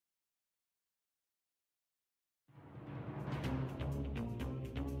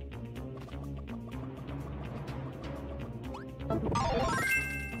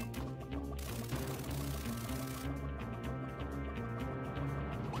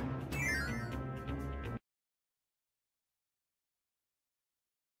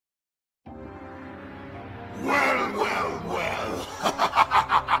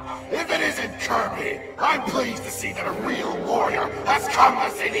If it isn't Kirby, I'm pleased to see that a real warrior has come to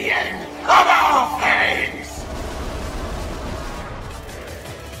see the end of all things!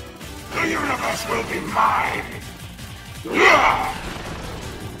 The universe will be mine!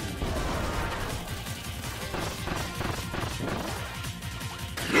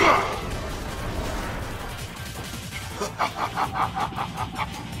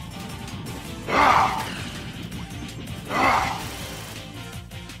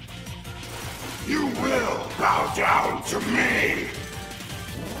 You will bow down to me!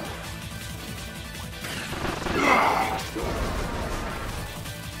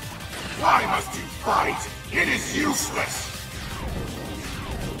 Why must you fight? It is useless!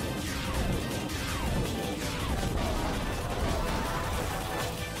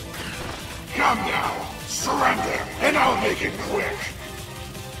 Come now, surrender, and I'll make it quick!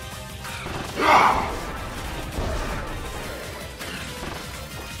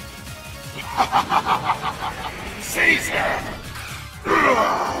 Seize him!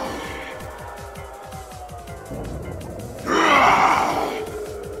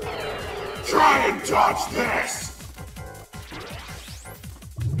 Try and dodge this!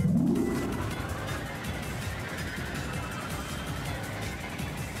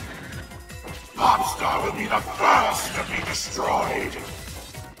 Popstar will be the first to be destroyed!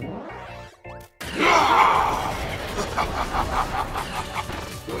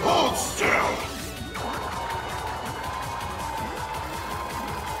 Hold still!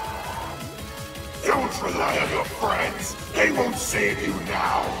 Don't rely on your friends! They won't save you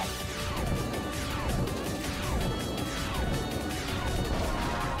now!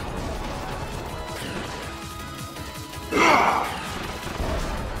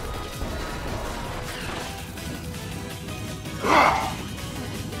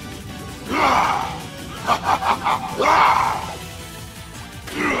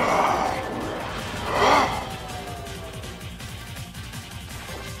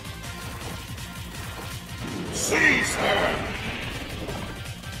 Seize him!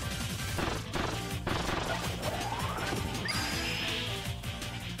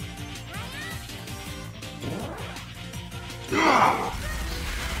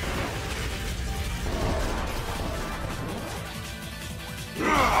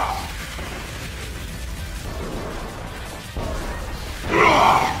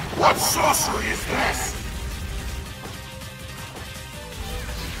 What sorcery is this?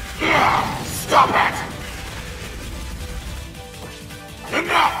 Stop it!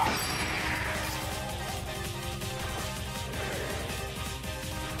 Enough!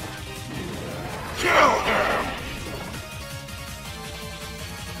 Kill him!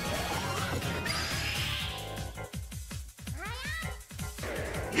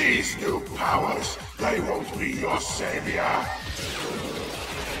 These new powers, they won't be your savior!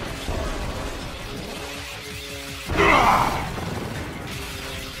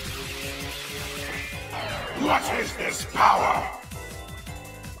 What is this power?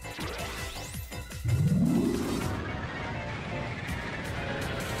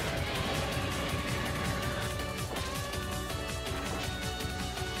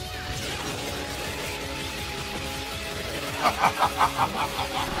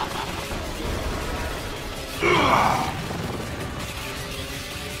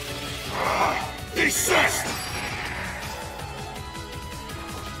 Desist!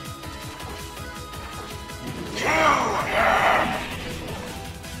 Kill him!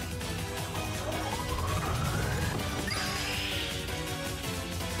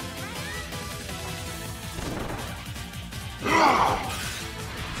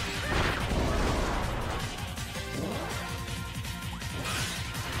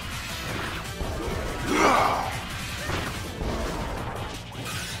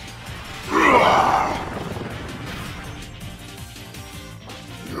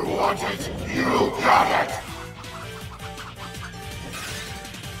 You want it? You got it!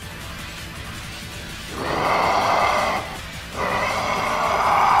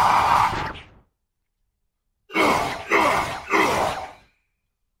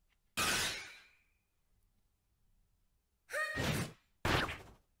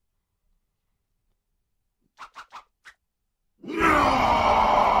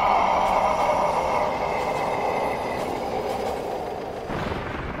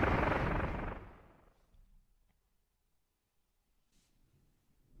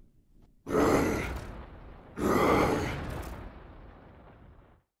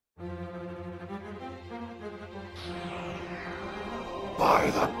 By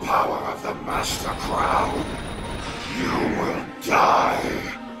the power of the Master Crown, you will die.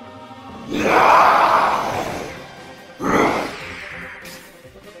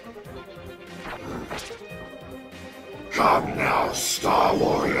 Come now, Star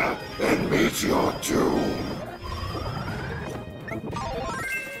Warrior, and meet your doom.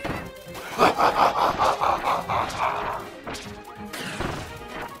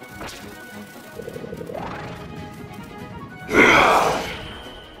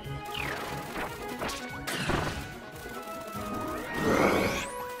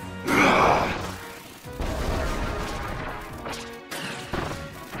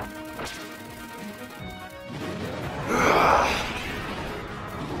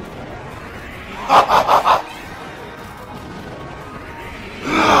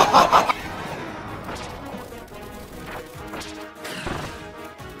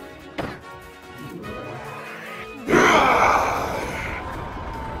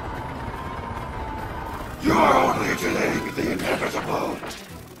 You're only delaying the inevitable.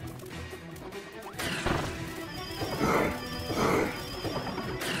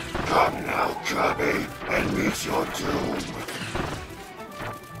 Come now, Kirby, and meet your doom.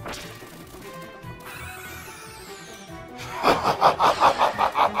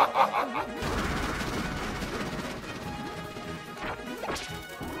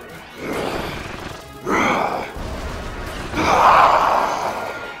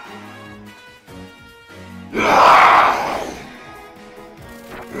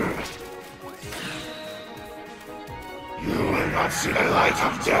 You will not see the light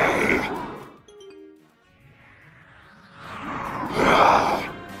of day.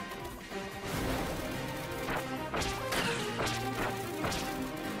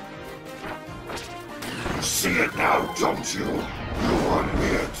 You see it now, don't you? You were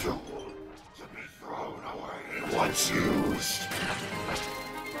mere tool to be thrown away once used.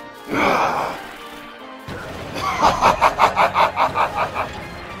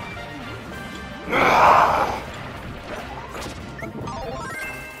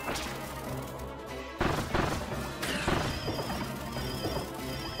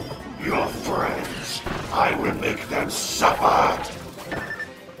 Your friends, I will make them suffer.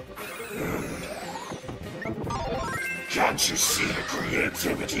 Can't you see the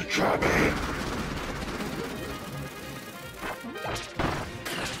creativity, Kirby?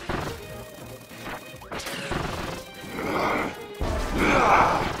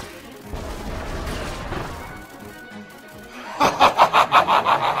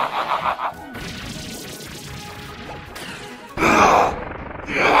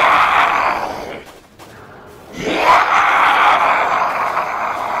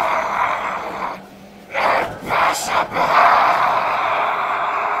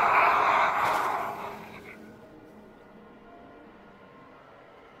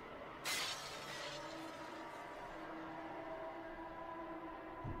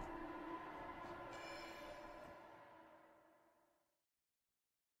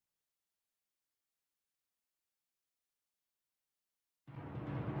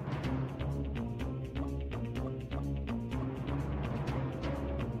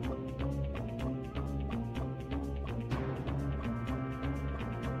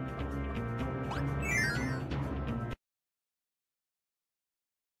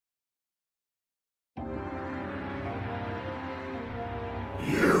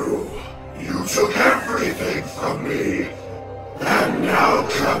 You took everything from me. And now,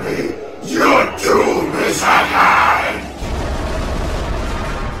 Kirby, your doom is at hand!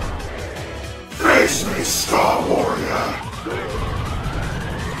 Face me, Star Warrior!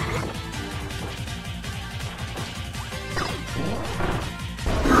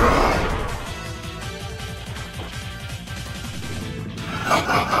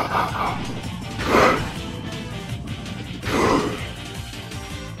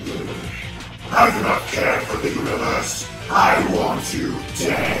 I do not care for the universe. I want you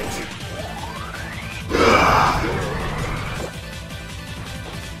dead.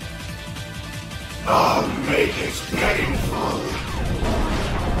 I'll make it painful.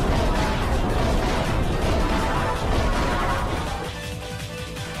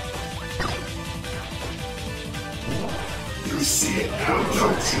 You see it now,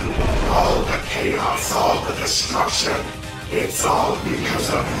 don't you? All the chaos, all the destruction. It's all because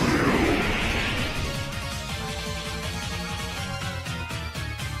of you.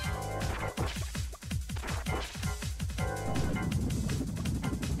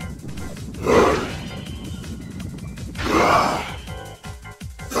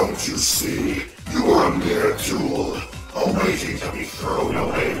 Don't you see? You are a mere tool, awaiting to be thrown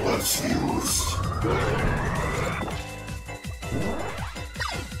away once used.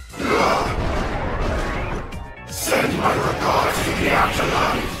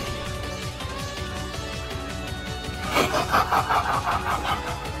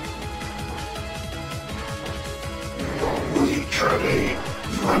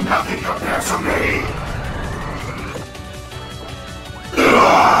 You are nothing compared to me!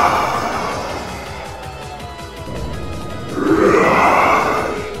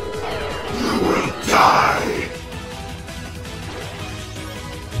 You will die!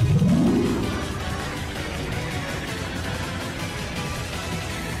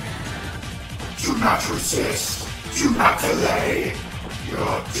 Do not resist. Do not delay.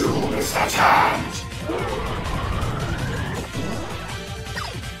 Your doom is at hand.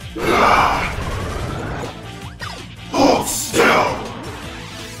 Hold still.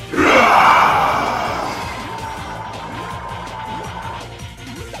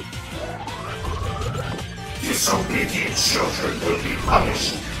 Disobedient children will be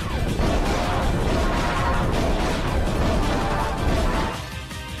punished.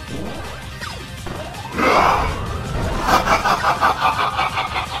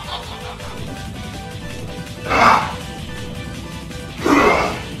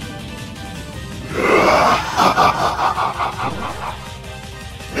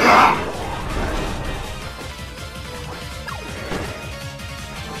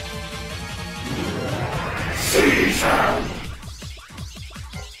 Season!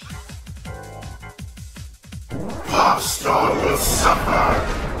 Popstar will suffer!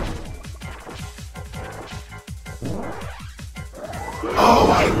 Oh,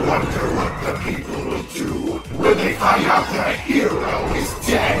 I wonder what the people will do when they find out their hero is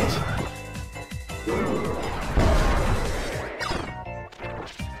dead!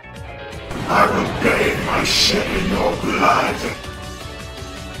 I will bathe my ship in your blood!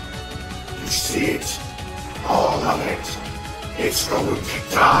 You see it? All of it. It's going to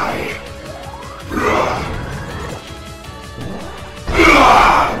die.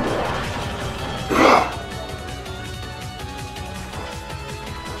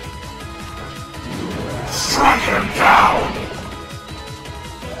 Strike him down!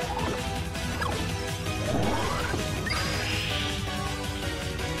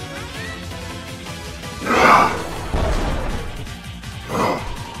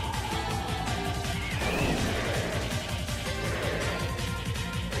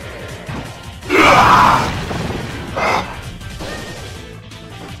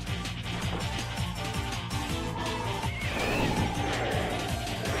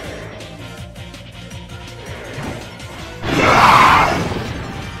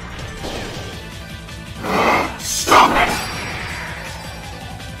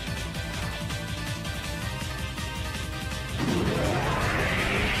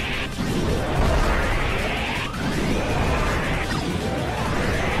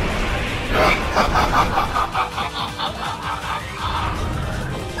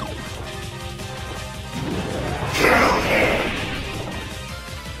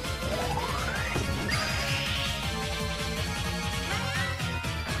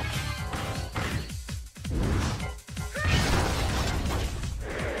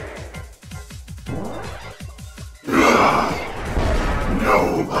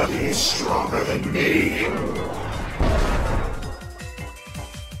 Nobody is stronger than me.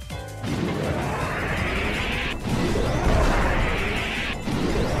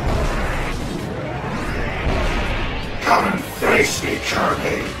 Come and face me,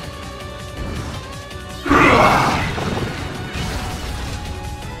 Kirby.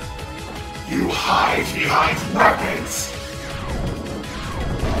 You hide behind weapons.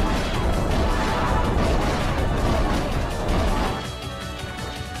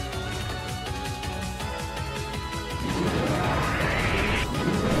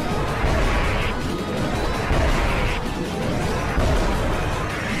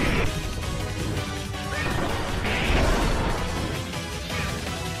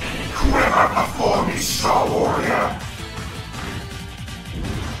 Before me, Star Warrior!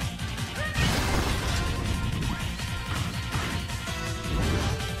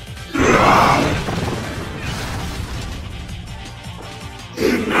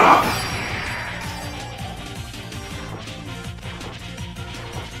 Enough!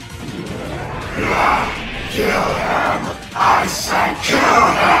 Kill him! I said kill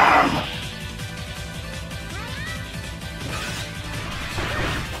him!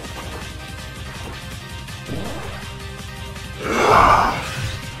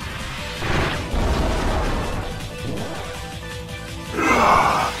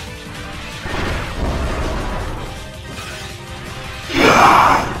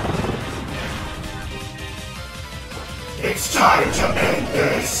 It's time to end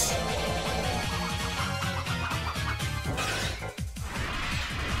this!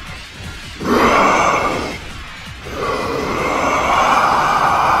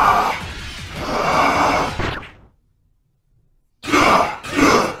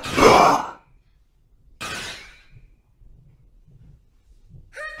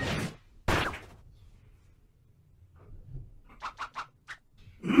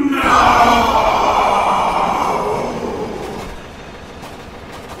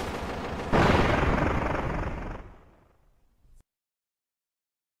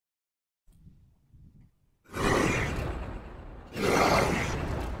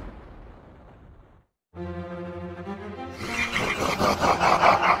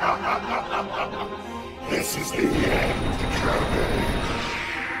 This is the end, Kirby.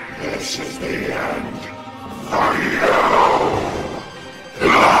 This is the end for you!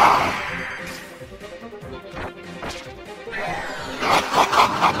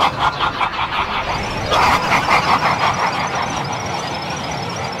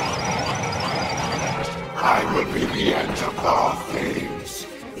 I will be the end of all things,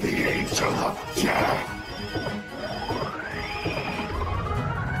 the angel of death.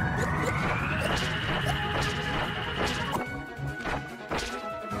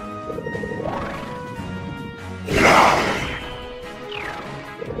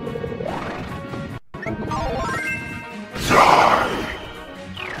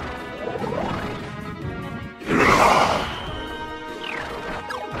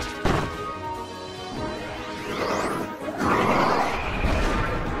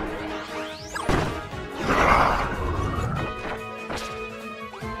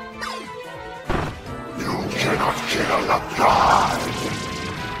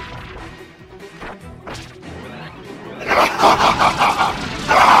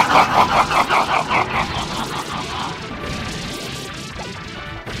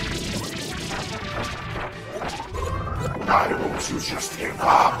 Why won't you just give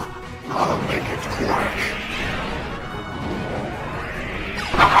up? I'll make it quick.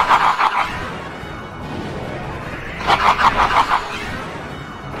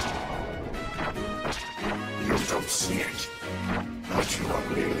 You don't see it, but you are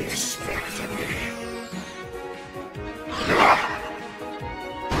really expecting me.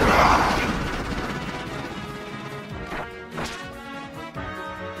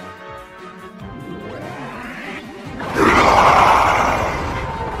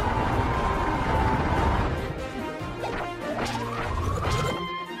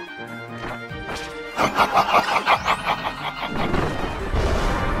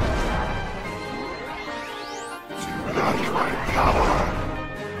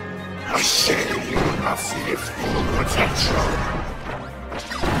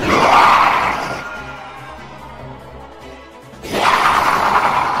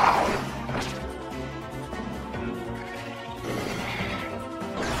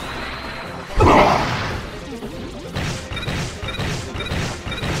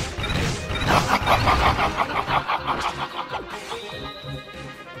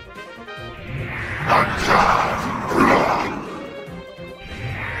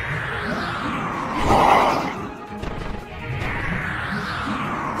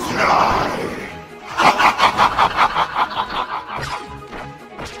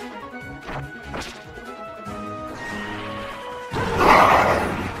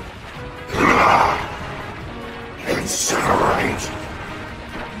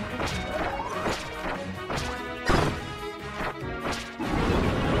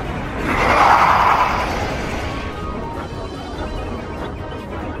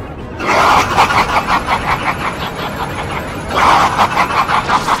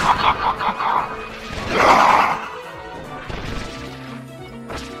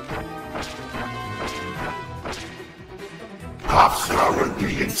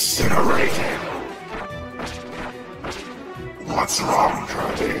 What's wrong,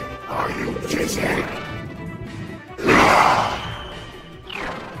 Kirby? Are you dizzy?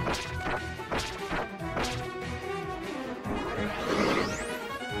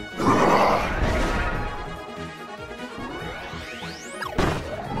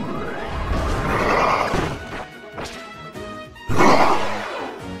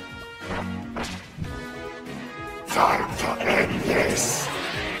 Time to end this.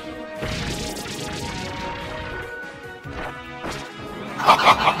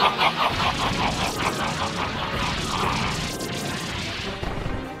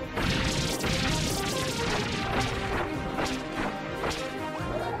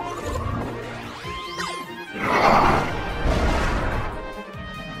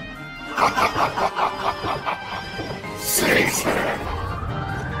 Caesar!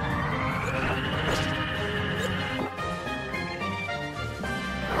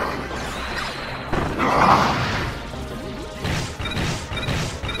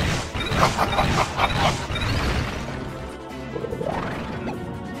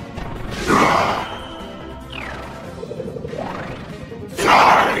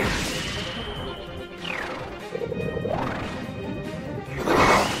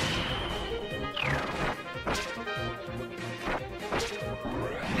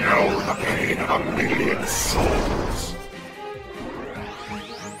 Know the pain of a million souls.